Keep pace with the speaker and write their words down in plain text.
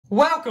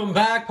Welcome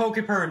back,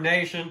 Pokepern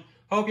Nation.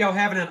 Hope y'all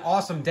having an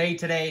awesome day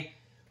today.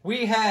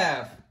 We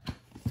have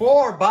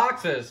 4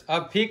 boxes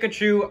of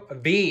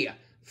Pikachu V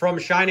from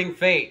Shining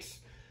Fates.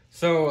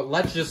 So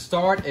let's just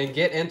start and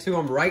get into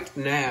them right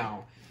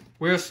now.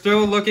 We're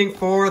still looking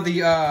for the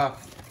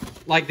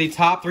the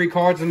top 3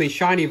 cards in the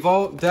Shiny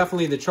Vault.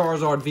 Definitely the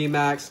Charizard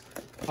VMAX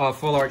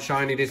Full Art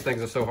Shiny. These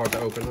things are so hard to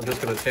open. I'm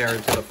just gonna tear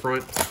into the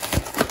front.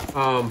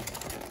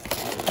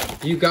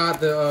 You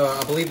got the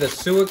I believe the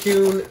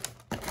Suicune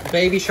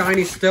Baby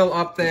Shiny still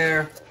up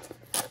there.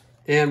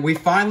 And we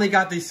finally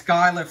got the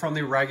Skylar from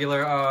the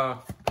regular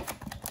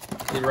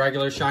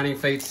Shining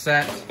Fates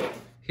set.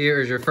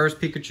 Here is your first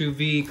Pikachu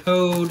V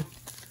code.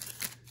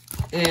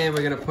 And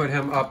we're gonna put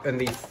him up in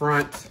the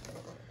front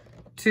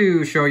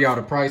to show y'all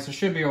the price. It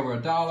should be over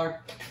 $1.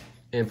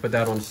 And put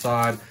that on the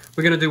side.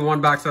 We're gonna do 1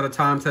 box at a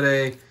time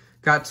today.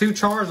 Got 2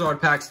 Charizard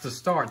packs to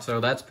start, so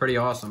that's pretty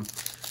awesome.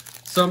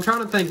 So I'm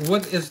trying to think,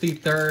 what is the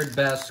 3rd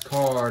best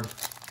card?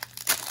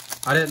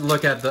 I didn't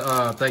look at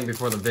the thing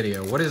before the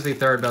video. What is the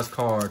 3rd best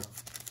card?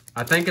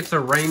 I think it's a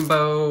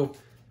rainbow.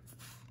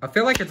 I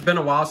feel like it's been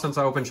a while since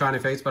I opened Shiny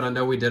Fates, but I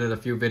know we did it a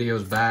few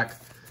videos back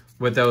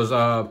with those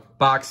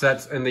box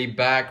sets in the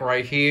back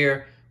right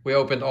here. We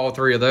opened all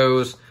 3 of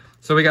those.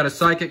 So we got a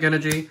Psychic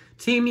Energy,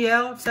 Team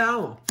Yell,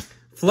 Floatzel,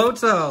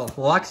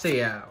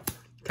 Luxio,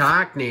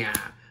 Cacnea.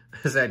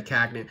 I said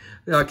Cacnea.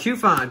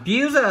 Cufant,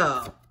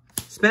 Buzo,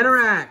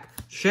 Spinarak,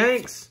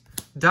 Shanks,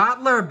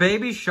 Dottler,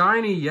 Baby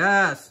Shiny,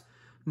 yes.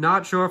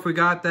 Not sure if we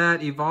got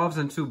that. Evolves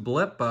into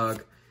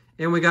Blipbug.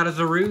 And we got a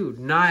Zarude.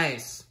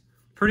 Nice.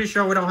 Pretty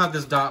sure we don't have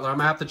this Dottler. I'm going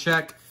to have to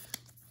check.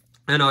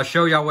 And I'll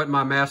show y'all what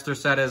my master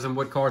set is and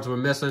what cards we're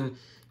missing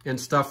and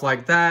stuff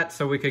like that.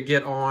 So we could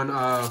get on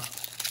our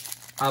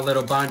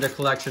little binder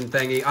collection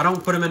thingy. I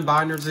don't put them in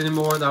binders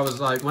anymore. That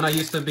was like when I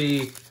used to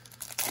be...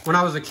 When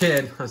I was a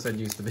kid. I said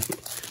used to be.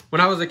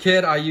 When I was a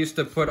kid, I used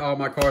to put all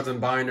my cards in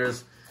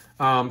binders.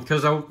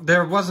 Because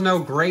there was no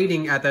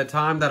grading at that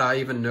time that I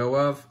even know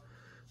of.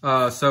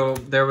 So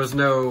there was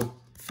no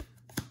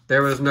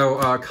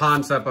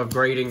concept of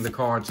grading the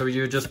card. So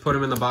you just put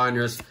them in the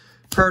binders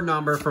per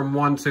number from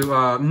 1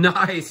 to,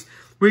 nice.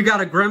 We got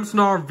a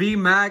Grimmsnarl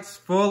VMAX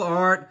Full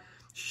Art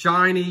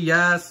Shiny,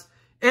 yes.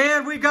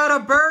 And we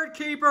got a Bird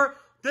Keeper.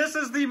 This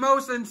is the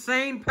most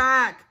insane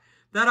pack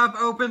that I've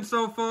opened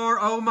so far.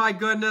 Oh my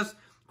goodness.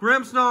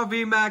 Grimmsnarl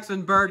VMAX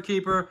and Bird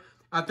Keeper.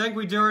 I think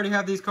we do already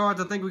have these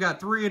cards. I think we got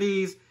 3 of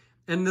these.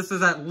 And this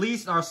is at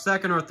least our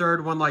 2nd or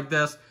 3rd one like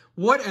this.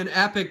 What an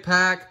epic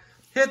pack.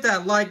 Hit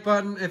that like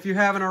button if you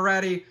haven't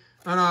already.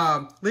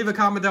 And leave a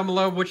comment down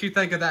below what you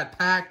think of that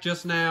pack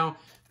just now.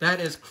 That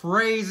is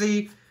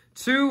crazy.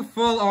 2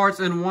 full arts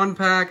in 1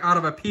 pack out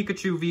of a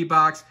Pikachu V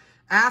box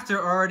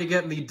after already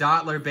getting the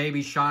Dottler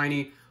Baby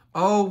Shiny.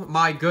 Oh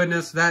my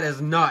goodness, that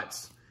is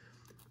nuts.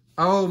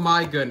 Oh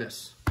my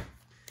goodness.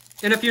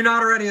 And if you're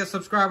not already a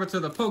subscriber to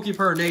the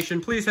Pokepern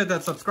Nation, please hit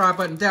that subscribe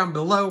button down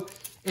below.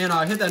 And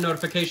hit that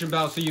notification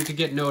bell so you can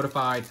get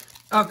notified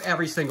of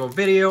every single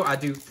video. I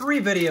do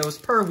 3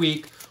 videos per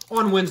week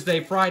on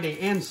Wednesday, Friday,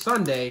 and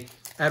Sunday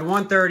at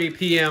 1:30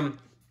 p.m.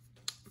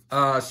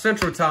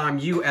 Central Time,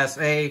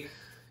 USA.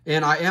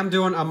 And I am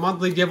doing a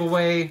monthly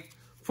giveaway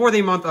for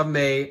the month of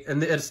May,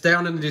 and it's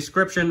down in the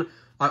description.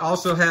 I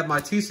also have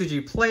my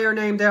TCG player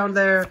name down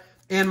there,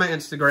 and my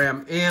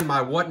Instagram, and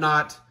my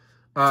Whatnot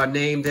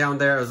name down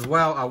there as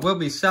well. I will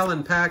be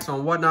selling packs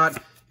on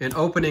Whatnot and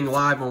opening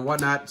live on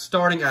Whatnot,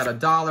 starting at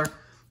 $1.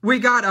 We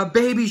got a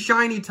Baby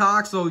Shiny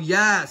Toxel,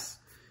 yes.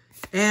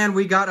 And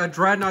we got a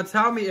Dreadnought.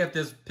 Tell me if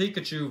this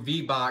Pikachu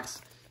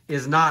V-Box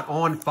is not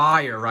on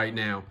fire right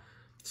now.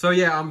 So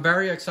yeah, I'm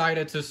very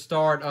excited to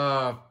start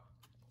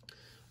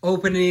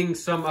opening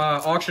some,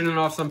 auctioning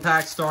off some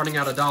packs starting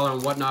at $1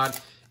 and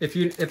Whatnot. If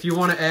you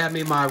want to add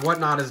me, my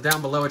Whatnot is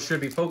down below. It should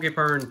be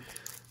Pokepern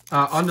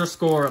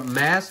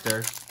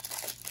 _master.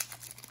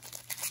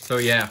 So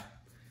yeah,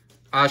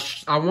 I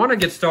want to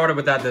get started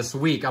with that this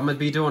week. I'm going to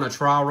be doing a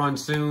trial run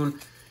soon.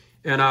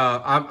 And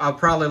I'll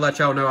probably let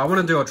y'all know. I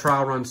want to do a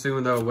trial run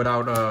soon though,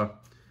 without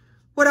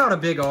a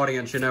big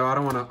audience. You know, I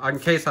don't want to. In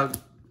case I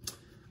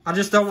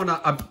just don't want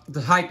to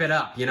hype it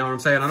up. You know what I'm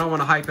saying? I don't want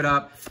to hype it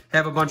up.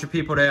 Have a bunch of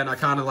people there, and I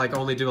kind of like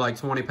only do like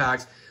 20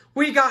 packs.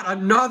 We got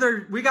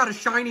a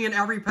shiny in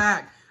every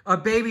pack. A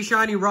Baby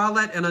Shiny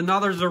Rowlet and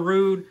another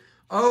Zarude.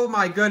 Oh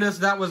my goodness,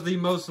 that was the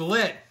most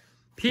lit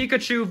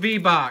Pikachu V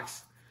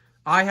box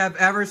I have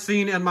ever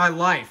seen in my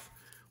life.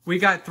 We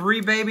got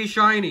 3 Baby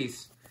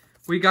Shinies.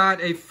 We got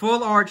a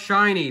Full Art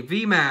Shiny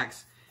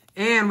VMAX.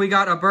 And we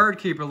got a Bird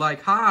Keeper.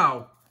 Like,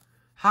 how?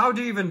 How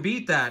do you even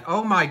beat that?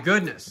 Oh my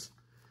goodness.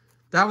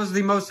 That was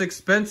the most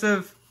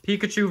expensive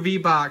Pikachu V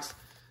box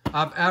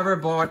I've ever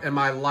bought in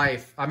my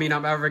life. I mean,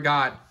 I've ever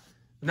got.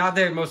 Not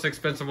the most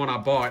expensive one I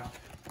bought.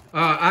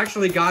 I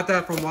actually got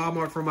that from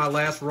Walmart for my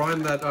last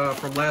run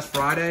from last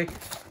Friday.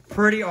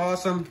 Pretty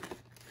awesome.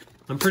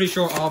 I'm pretty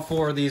sure all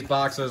 4 of these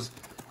boxes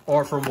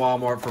are from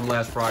Walmart from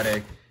last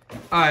Friday.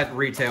 At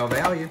retail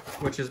value,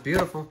 which is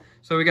beautiful.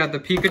 So we got the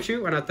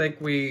Pikachu, and I think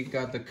we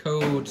got the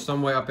code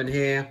somewhere up in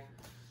here.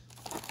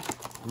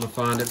 I'm gonna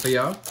find it for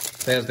y'all.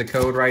 There's the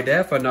code right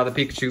there for another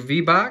Pikachu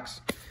V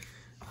box.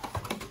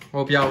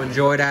 Hope y'all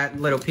enjoy that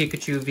little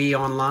Pikachu V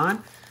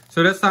online.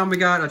 So this time we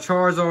got a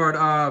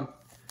Charizard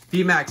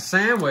VMAX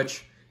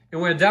sandwich.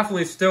 And we're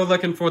definitely still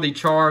looking for the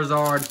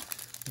Charizard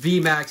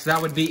VMAX.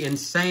 That would be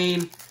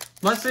insane.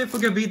 Let's see if we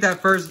can beat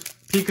that first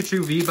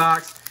Pikachu V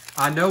box.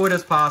 I know it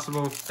is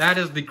possible. That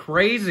is the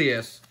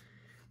craziest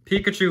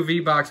Pikachu V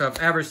box I've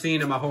ever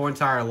seen in my whole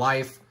entire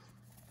life.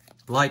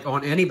 Like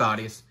on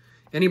anybody's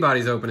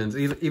openings.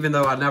 Even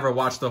though I never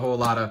watched a whole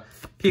lot of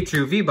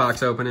Pikachu V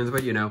box openings.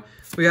 But you know,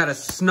 we got a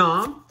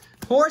Snom,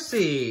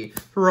 Horsey,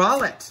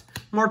 Rowlet,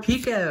 more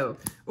Pico.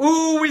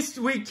 Ooh,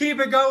 we keep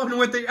it going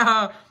with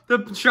the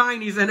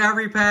shinies in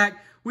every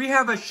pack. We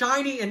have a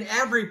shiny in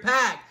every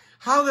pack.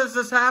 How does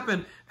this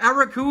happen?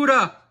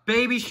 Arrokuda,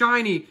 baby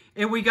shiny.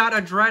 And we got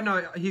a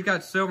Dreadnought. He's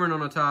got silver on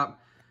the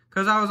top.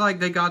 Because I was like,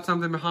 they got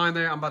something behind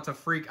there. I'm about to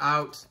freak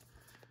out.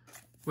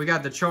 We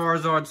got the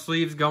Charizard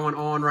sleeves going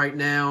on right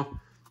now.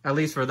 At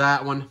least for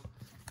that one.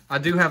 I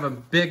do have a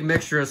big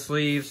mixture of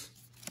sleeves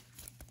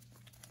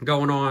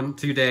going on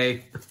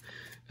today.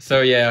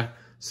 So yeah.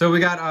 So we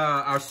got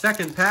our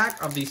second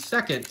pack of the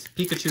second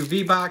Pikachu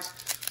V box.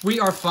 We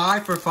are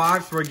 5 for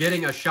 5, so we're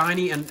getting a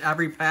shiny in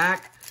every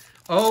pack.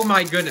 Oh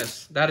my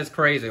goodness, that is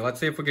crazy. Let's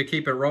see if we can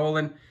keep it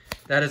rolling.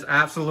 That is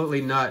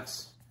absolutely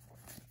nuts.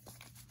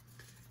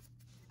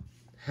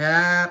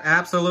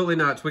 Absolutely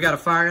nuts. We got a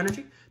Fire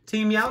Energy,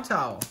 Team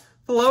Meowth,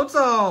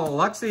 Floatzel,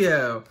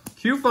 Luxio,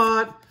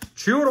 Cufant,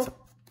 Choodle,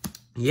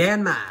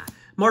 Yanma,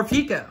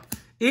 Morpeko,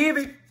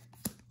 Eevee.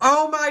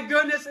 Oh my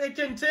goodness, it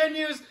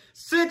continues.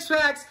 6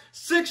 packs,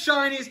 6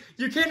 shinies.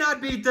 You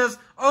cannot beat this.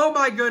 Oh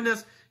my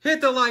goodness. Hit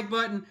the like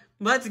button.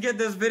 Let's get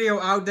this video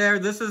out there.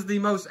 This is the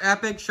most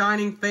epic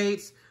Shining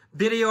Fates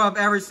video I've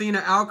ever seen.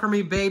 An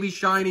Alchemy Baby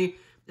Shiny.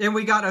 And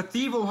we got a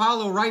Thievul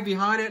Hollow right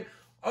behind it.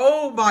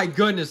 Oh my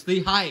goodness,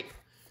 the hype.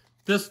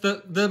 This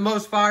the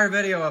most fire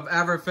video I've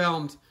ever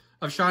filmed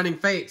of Shining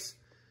Fates.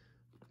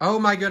 Oh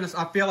my goodness,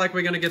 I feel like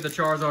we're going to get the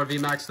Charizard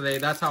VMAX today.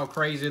 That's how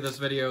crazy this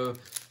video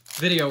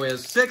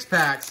is. 6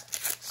 packs,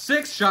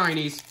 6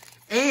 shinies,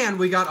 and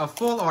we got a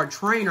full art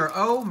trainer.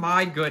 Oh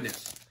my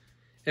goodness.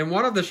 And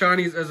one of the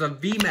shinies is a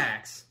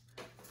VMAX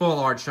full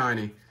art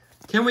shiny.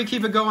 Can we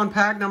keep it going?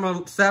 Pack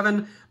number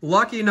 7.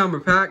 Lucky number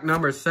pack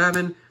number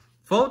 7.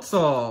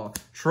 Floatzel,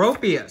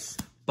 Tropius,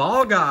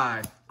 Ball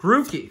Guy,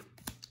 Grookey,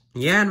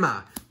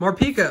 Yanma,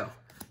 Morpeko,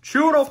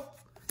 Choodle,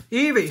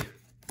 Eevee.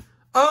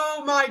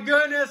 Oh my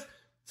goodness.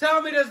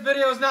 Tell me this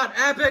video is not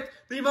epic.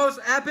 The most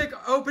epic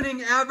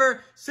opening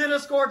ever.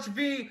 Cinescorch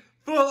V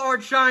full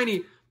art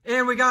shiny.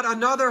 And we got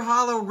another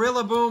hollow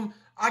Rillaboom.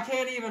 I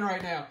can't even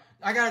right now.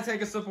 I gotta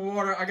take a sip of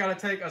water. I gotta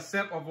take a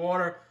sip of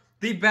water.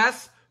 The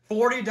best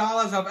 $40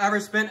 I've ever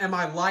spent in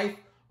my life.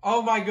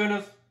 Oh my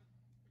goodness.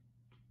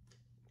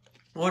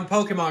 On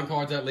Pokemon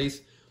cards at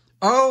least.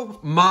 Oh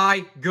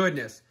my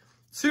goodness.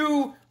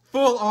 2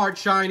 full art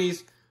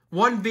shinies.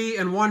 1 V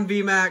and 1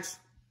 VMAX.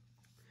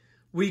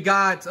 We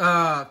got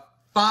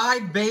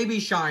 5 baby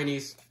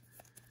shinies.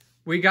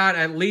 We got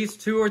at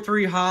least 2 or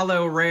 3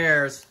 hollow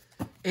rares.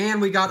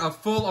 And we got a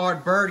full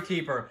art Bird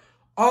Keeper.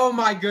 Oh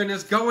my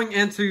goodness. Going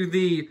into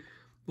the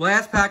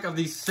last pack of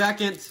the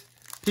second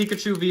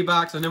Pikachu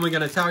V-Box. And then we're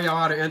going to tell y'all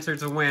how to enter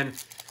to win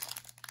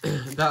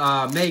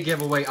the May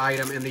giveaway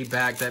item in the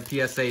bag. That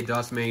PSA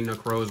Dustmane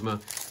Necrozma.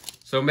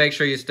 So make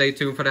sure you stay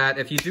tuned for that.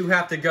 If you do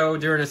have to go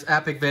during this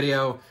epic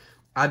video,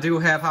 I do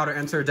have how to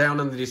enter down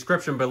in the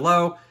description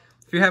below.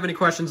 If you have any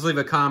questions, leave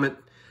a comment.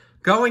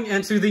 Going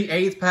into the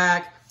 8th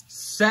pack.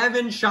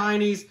 7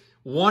 shinies.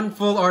 1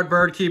 full art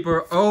Bird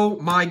Keeper. Oh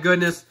my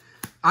goodness.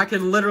 I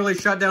can literally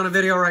shut down a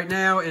video right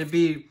now and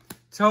be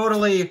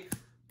totally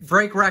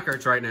break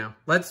records right now.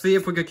 Let's see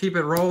if we could keep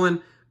it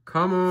rolling.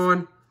 Come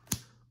on.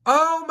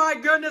 Oh my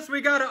goodness.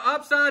 We got an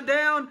upside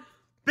down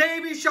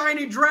baby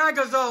shiny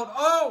Dragazult.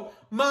 Oh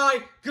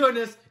my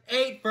goodness.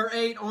 8 for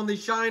 8 on the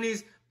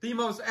shinies. The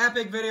most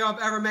epic video I've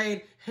ever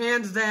made.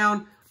 Hands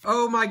down.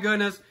 Oh my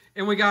goodness.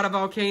 And we got a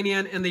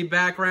Volcanion in the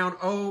background.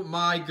 Oh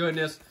my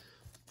goodness.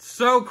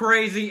 So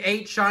crazy.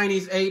 8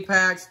 shinies, 8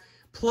 packs,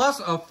 plus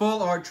a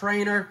full art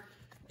trainer.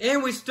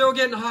 And we still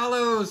getting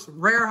hollows,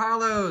 rare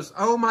hollows.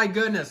 Oh my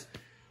goodness.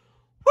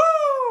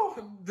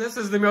 Woo! This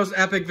is the most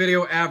epic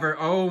video ever.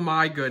 Oh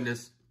my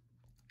goodness.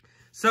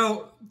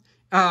 So,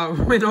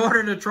 in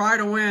order to try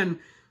to win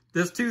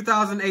this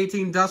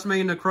 2018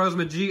 Dustmane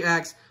Necrozma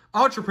GX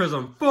Ultra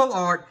Prism full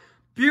art,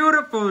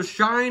 beautiful,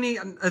 shiny.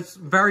 It's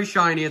very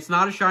shiny. It's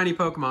not a shiny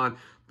Pokemon,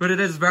 but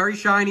it is very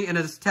shiny and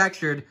it's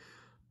textured.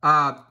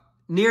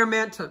 Near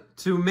mint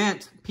to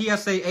mint,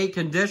 PSA 8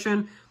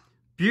 condition.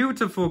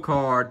 Beautiful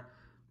card.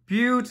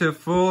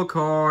 Beautiful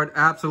card.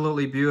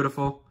 Absolutely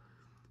beautiful.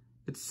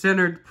 It's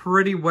centered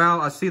pretty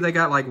well. I see they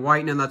got like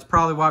whitening. That's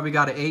probably why we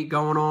got an 8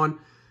 going on.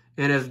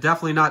 And it's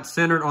definitely not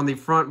centered on the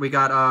front. We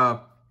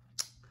got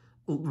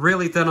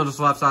really thin on this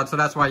left side. So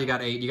that's why you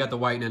got 8. You got the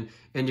whitening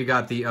and you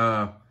got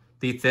the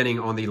thinning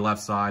on the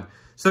left side.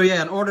 So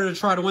yeah, in order to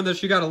try to win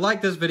this, you got to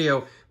like this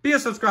video. Be a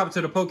subscriber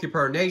to the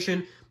Pokepern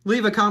Nation.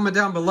 Leave a comment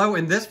down below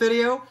in this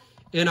video.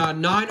 in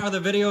 9 other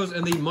videos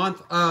in the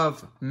month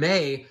of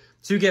May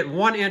to get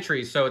 1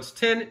 entry. So it's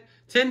 10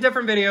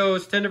 different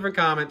videos, 10 different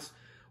comments,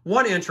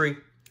 1 entry.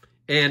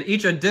 And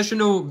each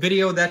additional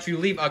video that you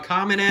leave a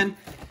comment in,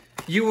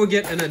 you will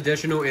get an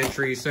additional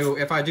entry. So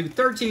if I do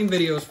 13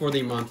 videos for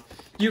the month,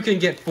 you can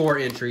get 4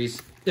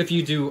 entries if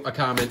you do a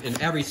comment in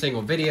every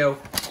single video.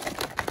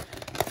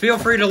 Feel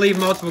free to leave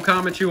multiple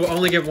comments. You will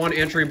only get 1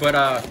 entry, but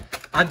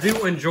I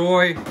do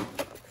enjoy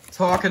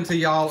talking to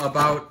y'all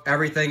about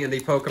everything in the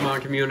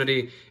Pokemon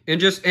community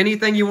and just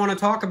anything you want to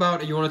talk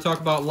about. You want to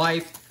talk about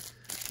life,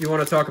 you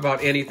want to talk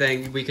about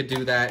anything, we could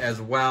do that as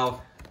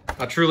well.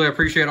 I truly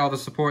appreciate all the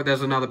support.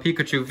 There's another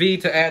Pikachu V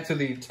to add to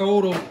the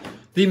total,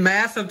 the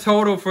massive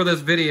total for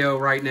this video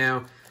right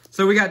now.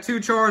 So we got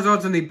 2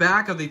 Charizards in the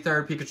back of the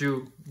 3rd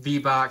Pikachu V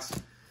box.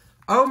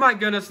 Oh my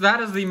goodness, that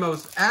is the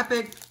most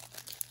epic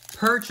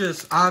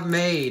purchases I've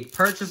made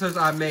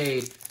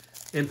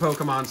in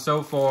Pokemon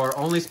so far.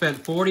 Only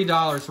spent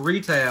 $40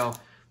 retail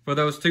for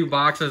those 2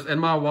 boxes in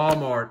my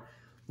Walmart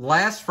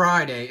last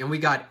Friday, and we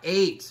got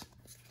 8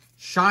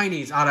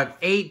 shinies out of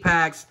 8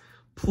 packs,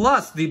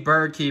 plus the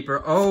Bird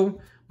Keeper. Oh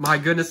my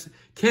goodness.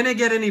 Can it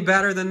get any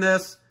better than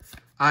this?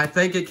 I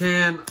think it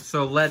can.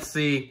 So let's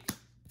see.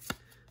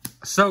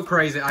 So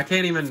crazy. I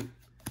can't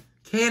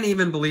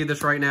even believe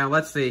this right now.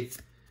 Let's see.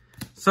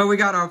 So we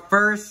got our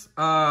first,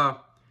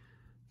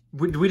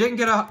 we didn't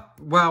get a,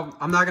 well,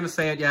 I'm not going to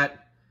say it yet.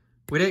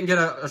 We didn't get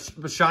a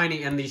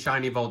shiny in the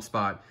shiny Volt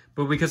spot,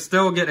 but we could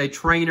still get a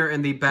trainer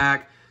in the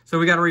back. So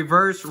we got a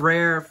reverse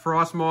rare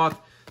Frostmoth.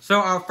 So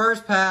our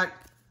first pack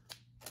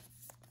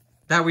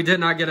that we did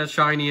not get a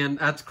shiny in,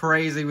 that's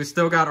crazy. We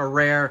still got a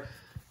rare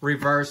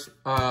reverse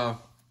holo.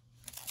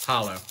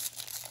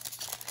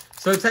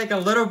 So take a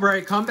little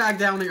break, come back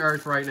down to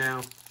earth right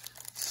now.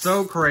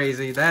 So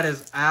crazy. That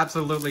is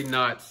absolutely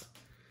nuts.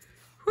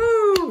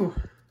 Woo!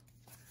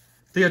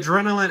 The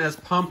adrenaline is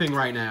pumping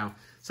right now.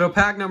 So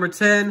pack number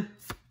 10.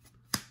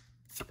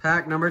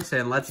 Pack number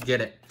 10. Let's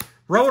get it.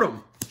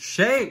 Rotom,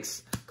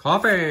 Shanks,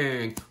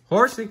 Coughing,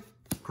 Horsey,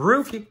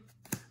 Grookey,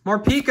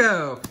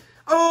 Morpeko.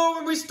 Oh,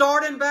 and we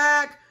starting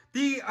back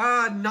the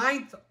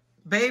 9th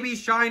baby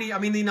shiny. I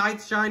mean, the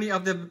 9th shiny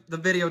of the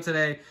video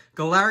today.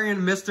 Galarian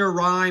Mr.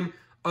 Rhyme.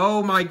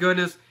 Oh my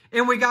goodness.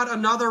 And we got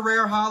another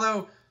rare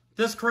holo.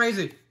 This is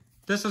crazy.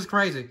 This is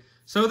crazy.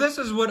 So this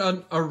is what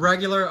a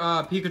regular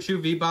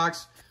Pikachu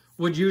V-Box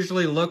would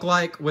usually look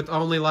like, with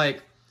only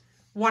like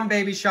 1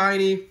 baby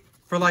shiny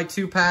for like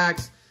 2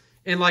 packs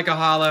and like a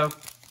holo.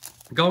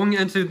 Going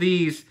into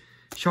these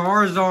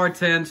Charizard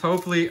 10s,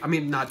 hopefully, I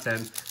mean not 10,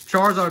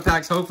 Charizard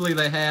packs, hopefully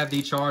they have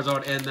the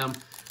Charizard in them.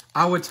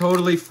 I would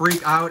totally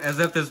freak out, as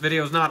if this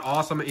video is not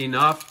awesome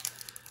enough.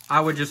 I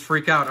would just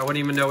freak out. I wouldn't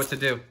even know what to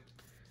do.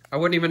 I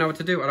wouldn't even know what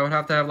to do. I would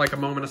have to have like a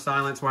moment of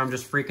silence where I'm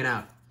just freaking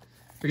out.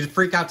 We can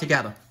freak out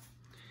together.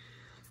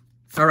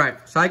 All right,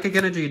 Psychic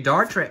Energy,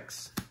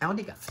 Dartrix,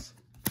 Eldegoss,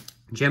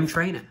 Gym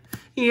Trainer,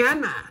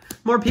 Yanma,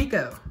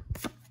 Morpeko,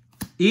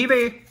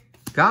 Eevee,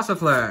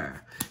 Gossifleur,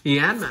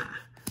 Yanma,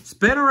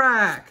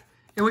 Spinarak,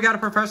 and we got a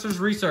Professor's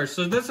Research.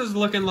 So this is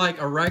looking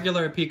like a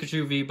regular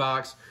Pikachu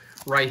V-Box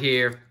right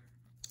here.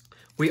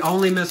 We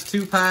only missed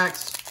 2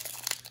 packs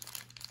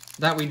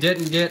that we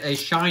didn't get a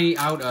shiny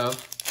out of.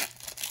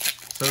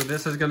 So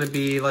this is going to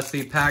be, let's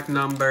see, pack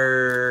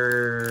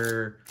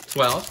number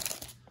 12.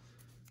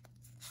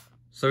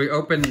 So we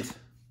opened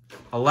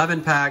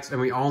 11 packs,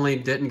 and we only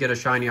didn't get a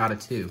shiny out of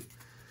 2.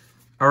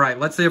 All right,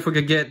 let's see if we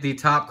could get the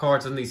top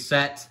cards in the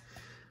set.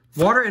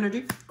 Water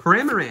Energy,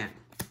 Cramorant,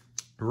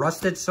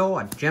 Rusted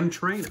Sword, Gem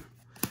Trainer,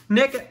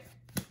 Nickit,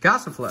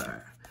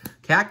 Gossifleur,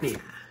 Cacnea,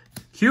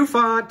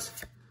 Q-Font,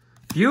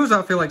 Fuse,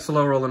 I feel like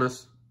slow rolling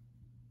us.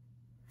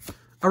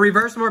 A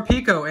Reverse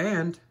Morpeko,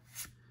 and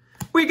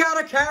we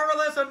got a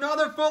Careless,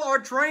 another Full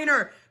Art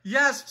Trainer.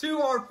 Yes,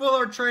 2 are Full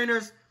Art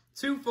Trainers.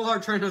 2 Full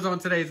Art Trainers on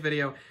today's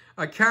video.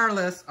 A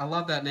Careless, I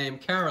love that name,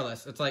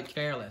 Careless. It's like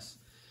careless.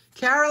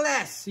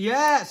 Careless,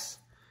 yes.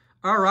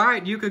 All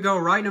right, you could go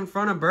right in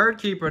front of Bird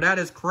Keeper. That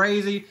is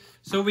crazy.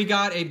 So we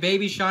got a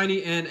baby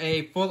shiny and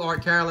a Full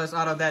Art Careless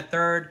out of that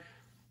 3rd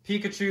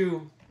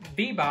Pikachu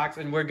V-Box,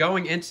 and we're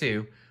going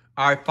into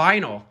our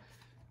final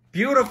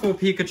beautiful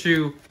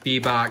Pikachu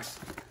V-Box.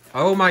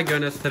 Oh my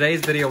goodness,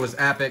 today's video was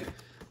epic.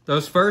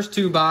 Those first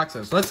 2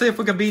 boxes. Let's see if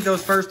we can beat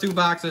those first 2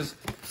 boxes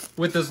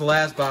with this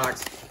last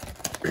box.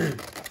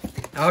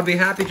 I would be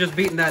happy just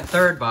beating that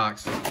 3rd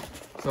box.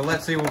 So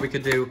let's see what we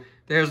could do.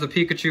 There's the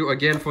Pikachu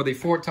again for the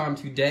 4th time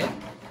today.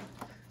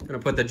 I'm going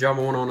to put the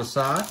jumbo one on the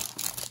side.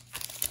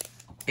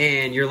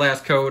 And your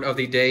last code of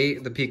the day,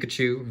 the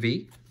Pikachu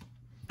V.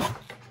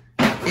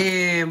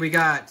 And we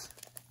got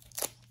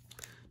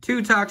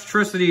 2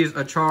 Toxtricities,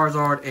 a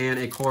Charizard, and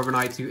a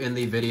Corviknight to end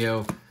the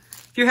video.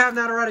 If you haven't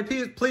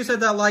already, please hit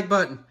that like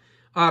button.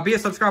 Be a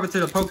subscriber to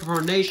the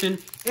Pokepern Nation,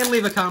 and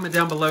leave a comment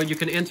down below. You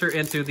can enter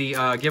into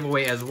the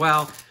giveaway as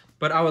well.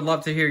 But I would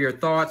love to hear your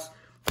thoughts.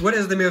 What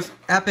is the most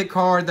epic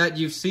card that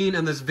you've seen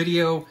in this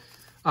video?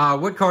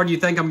 What card do you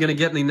think I'm going to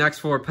get in the next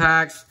 4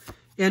 packs?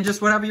 And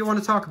just whatever you want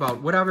to talk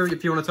about. Whatever,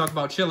 if you want to talk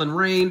about Chill and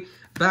Rain,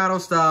 Battle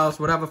Styles,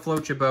 whatever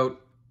floats your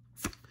boat.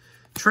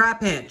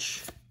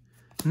 Trapinch,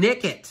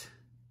 Nickit,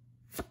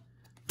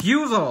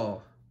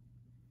 Buzel.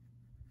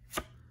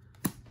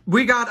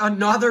 We got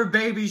another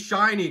baby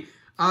shiny.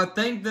 I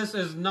think this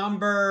is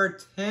number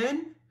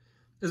 10.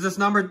 Is this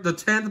number the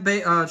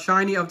 10th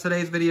shiny of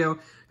today's video?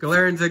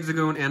 Galarian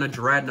Zigzagoon and a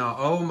Dreadnought.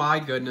 Oh my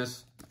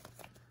goodness.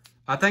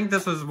 I think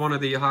this is one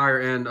of the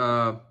higher end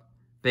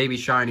baby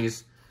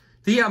shinies.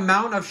 The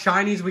amount of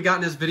shinies we got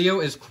in this video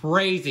is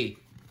crazy.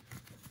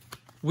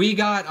 We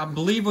got, I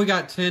believe we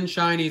got 10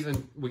 shinies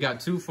and we got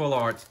 2 full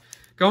arts.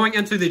 Going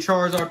into the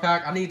Charizard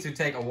pack, I need to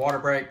take a water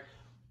break.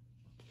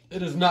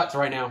 It is nuts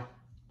right now.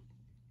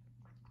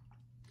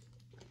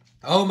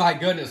 Oh my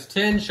goodness,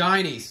 10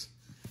 shinies.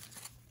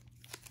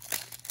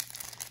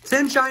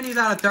 10 shinies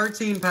out of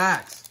 13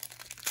 packs.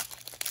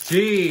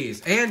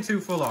 Jeez, and 2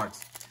 full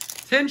arts.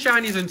 10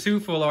 shinies and 2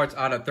 full arts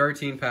out of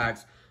 13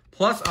 packs.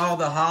 Plus all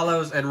the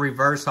holos and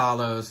reverse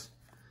holos.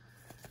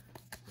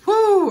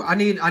 Whew, I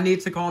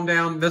need to calm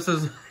down. This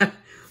is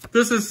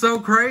this is so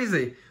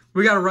crazy.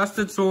 We got a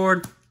Rusted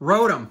Sword,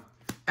 Rotom,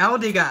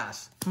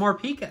 Eldegoss,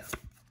 Morpeko,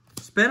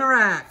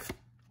 Spinarak,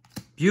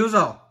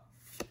 Buzel,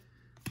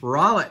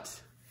 Rowlet,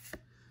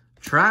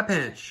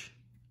 Trapinch,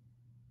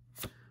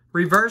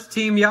 Reverse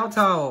Team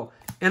Yoto,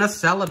 and a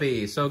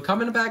Celebi. So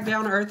coming back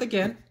down to earth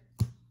again.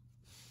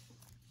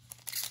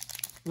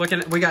 Looking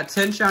at, we got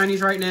 10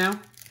 shinies right now.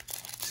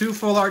 2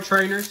 full art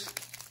trainers.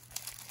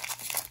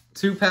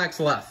 2 packs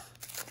left.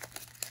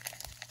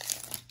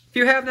 If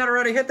you haven't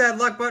already, hit that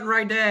luck button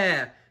right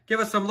there. Give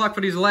us some luck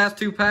for these last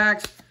 2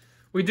 packs.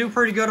 We do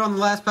pretty good on the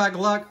last pack of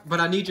luck, but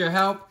I need your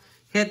help.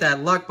 Hit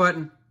that luck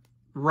button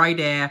right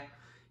there.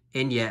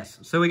 And yes,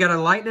 so we got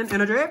a Lightning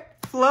Energy,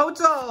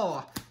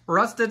 Floatzel,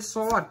 Rusted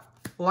Sword,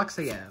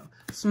 Luxio,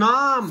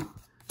 Snom,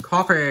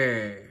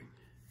 Coffee,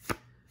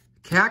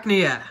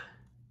 Cacnea,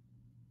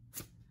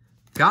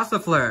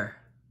 Gossifleur,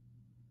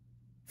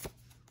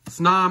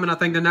 Snom, and I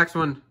think the next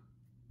one.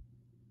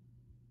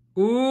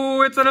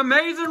 Ooh, it's an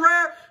amazing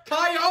rare,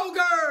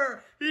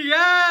 Kyogre!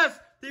 Yes!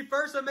 The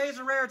first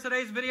amazing rare of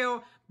today's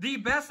video. The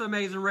best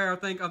amazing rare, I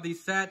think, of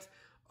these sets.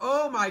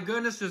 Oh my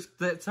goodness, just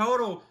the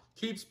total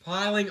keeps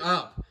piling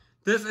up.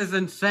 This is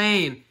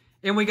insane.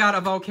 And we got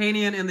a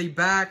Volcanion in the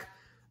back.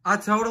 I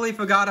totally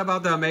forgot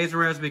about the amazing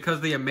rares because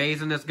of the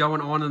amazingness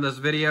going on in this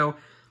video.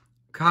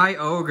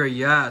 Kyogre,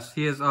 yes.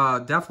 He is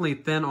definitely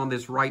thin on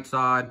this right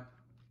side.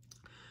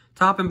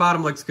 Top and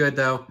bottom looks good,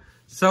 though.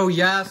 So,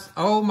 yes.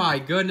 Oh, my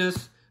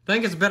goodness. I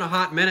think it's been a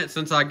hot minute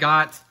since I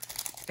got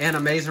an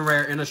amazing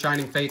rare in a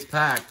Shining Fates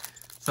pack.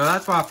 So,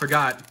 that's why I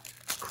forgot.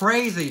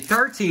 Crazy.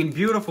 13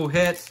 beautiful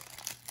hits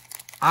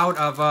out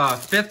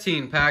of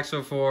 15 packs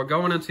so far.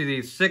 Going into the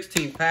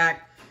 16th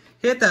pack.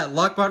 Hit that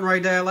luck button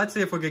right there. Let's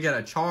see if we could get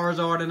a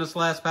Charizard in this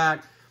last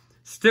pack.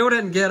 Still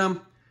didn't get him.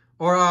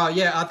 Or,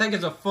 yeah, I think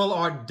it's a full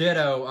art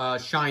Ditto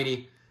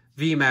shiny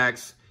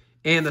VMAX.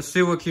 And the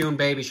Suicune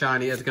Baby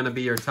Shiny is going to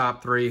be your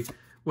top 3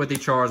 with the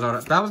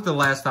Charizard. That was the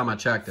last time I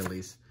checked, at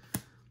least.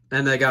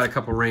 And they got a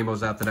couple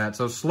rainbows after that.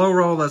 So, slow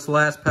roll this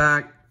last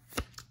pack.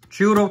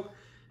 Choodle,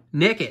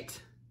 Nickit,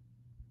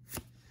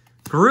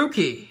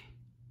 Grookey.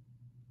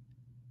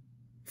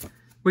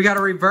 We got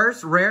a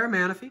reverse rare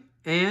Manaphy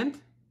and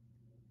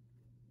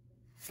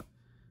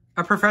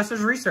a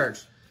Professor's Research.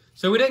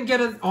 So we didn't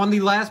get it on the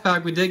last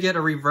pack. We did get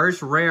a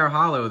reverse rare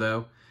holo,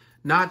 though.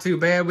 Not too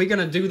bad. We're going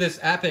to do this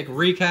epic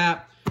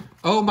recap.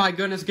 Oh, my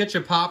goodness. Get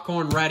your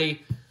popcorn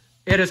ready.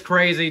 It is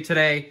crazy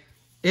today.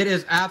 It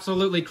is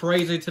absolutely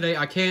crazy today.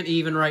 I can't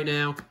even right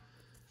now.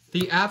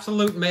 The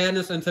absolute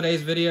madness in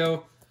today's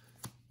video.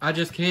 I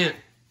just can't.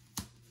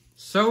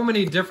 So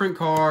many different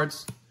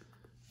cards.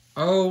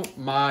 Oh,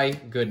 my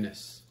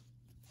goodness.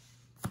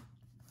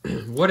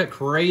 What a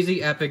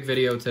crazy epic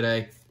video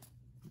today.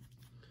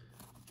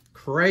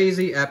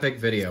 Crazy epic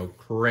video.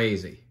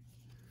 Crazy.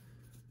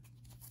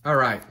 All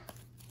right.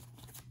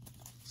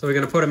 So we're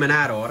going to put them in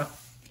that order.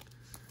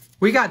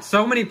 We got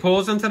so many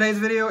pulls in today's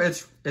video.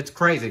 It's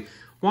crazy.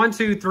 1,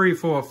 2, 3,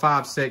 4,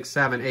 5, 6,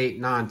 7,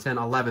 8, 9, 10,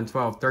 11,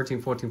 12,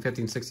 13, 14,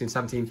 15, 16,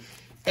 17,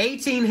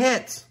 18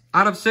 hits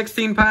out of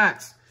 16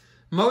 packs.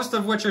 Most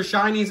of which are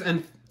shinies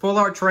and full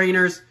art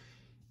trainers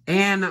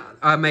and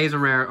amazing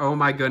rare. Oh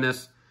my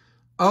goodness.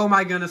 Oh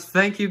my goodness.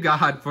 Thank you,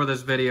 God, for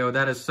this video.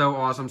 That is so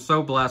awesome.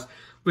 So blessed.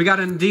 We got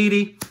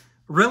Indeedee,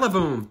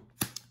 Rillaboom,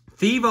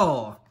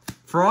 Thievul,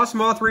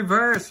 Frostmoth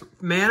Reverse,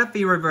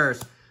 Manaphy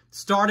Reverse.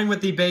 Starting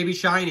with the baby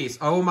shinies.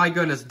 Oh my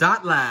goodness.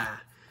 Dottler,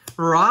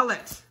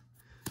 Rowlet,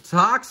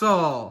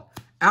 Toxel,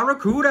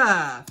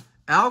 Arrokuda,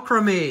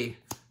 Alcremie,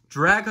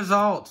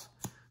 Dracozolt,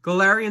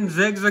 Galarian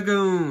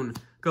Zigzagoon,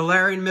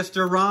 Galarian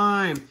Mr.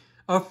 Rhyme,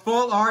 a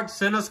full art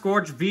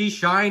Centiskorch V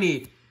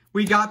Shiny.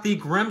 We got the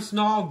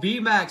Grimmsnarl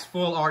VMAX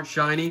full art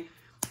shiny.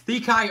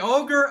 The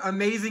Kyogre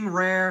Amazing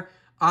Rare.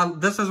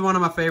 This is one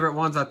of my favorite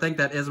ones. I think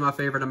that is my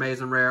favorite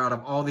Amazing Rare out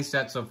of all these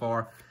sets so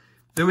far.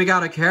 Then we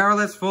got a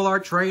Careless full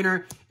art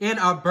trainer and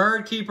a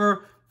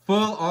Birdkeeper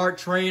full art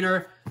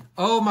trainer.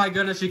 Oh my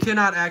goodness, you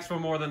cannot ask for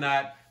more than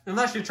that.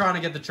 Unless you're trying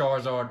to get the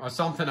Charizard or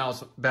something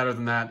else better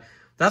than that.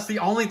 That's the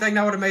only thing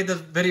that would have made this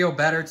video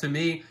better to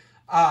me.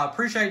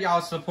 Appreciate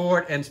y'all's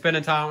support and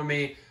spending time with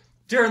me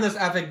during this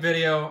epic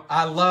video.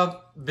 I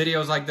love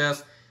videos like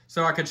this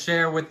so I could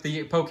share with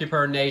the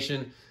Pokepern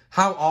Nation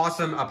how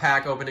awesome a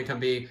pack opening can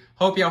be.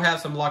 Hope y'all have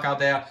some luck out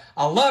there.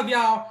 I love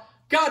y'all.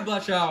 God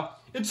bless y'all.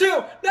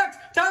 Until next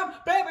time,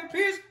 baby,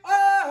 peace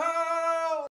out.